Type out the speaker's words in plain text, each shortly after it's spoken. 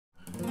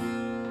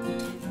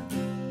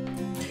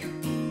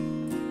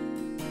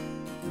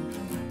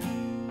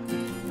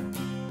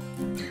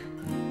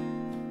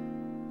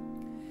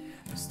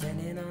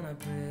standing on a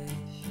bridge,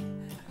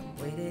 I'm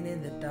waiting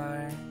in the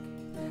dark.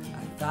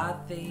 I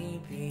thought that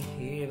you'd be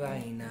here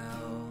by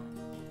now.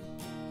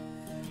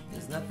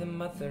 There's nothing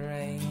but the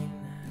rain,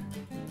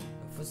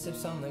 the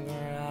footsteps on the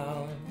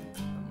ground.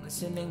 I'm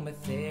listening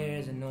but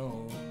there's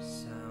no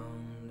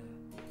sound.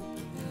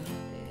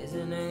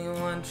 Isn't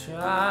anyone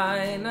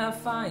trying to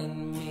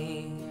find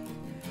me?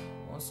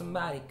 Won't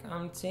somebody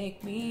come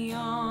take me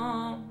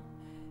home?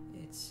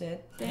 It's a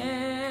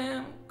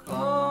damn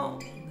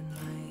cold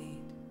night,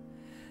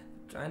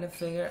 trying to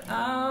figure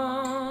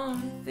out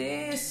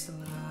this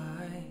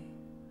lie.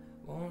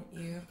 Won't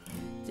you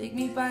take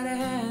me by the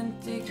hand,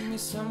 take me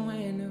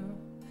somewhere new?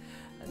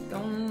 I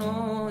don't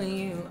know who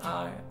you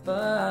are,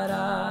 but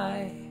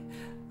I'm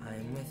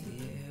with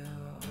you.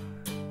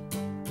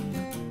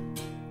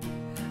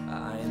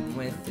 I'm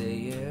with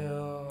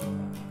you.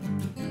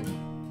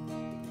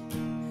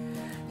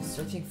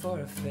 Searching for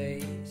a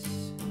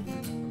face,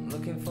 I'm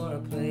looking for a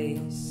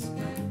place.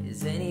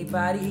 Is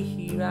anybody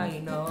here I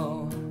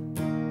know?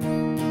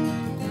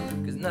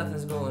 'Cause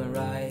nothing's going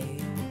right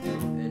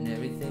and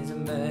everything's a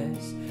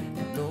mess,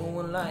 and no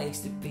one likes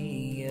to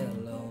be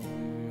alone.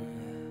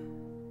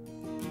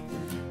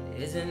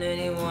 Isn't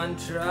anyone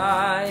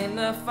trying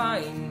to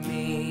find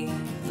me?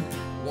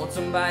 Won't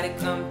somebody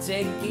come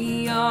take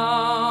me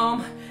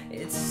home?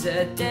 It's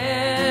a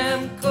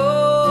damn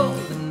cold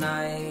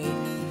night,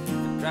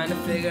 I'm trying to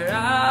figure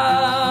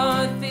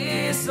out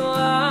this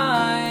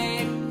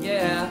life.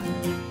 Yeah,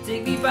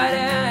 take me by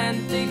the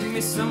hand, take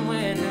me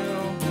somewhere new.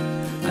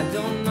 I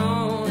don't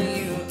know who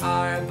you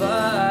are,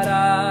 but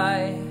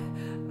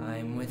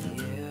I'm with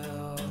you.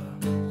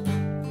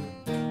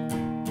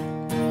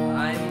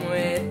 I'm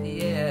with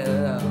you.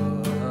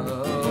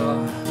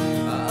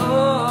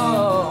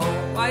 Oh,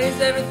 why is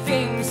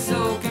everything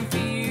so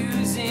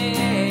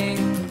confusing?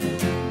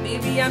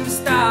 Maybe I'm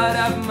just out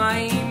of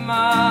my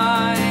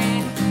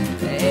mind.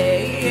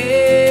 Hey,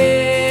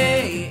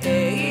 hey,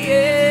 hey,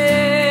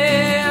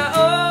 yeah.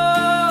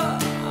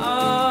 Oh,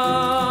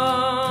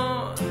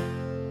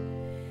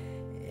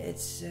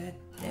 it's a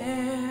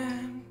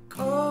damn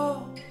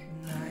cold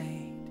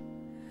night,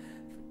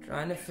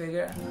 trying to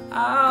figure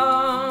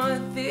out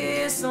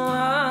this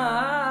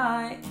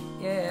line.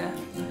 Yeah,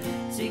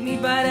 take me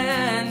by the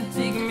hand,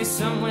 take me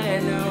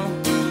somewhere new.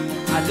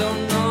 I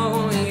don't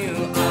know who you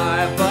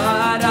are,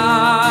 but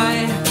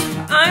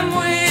I'm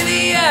with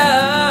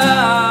you.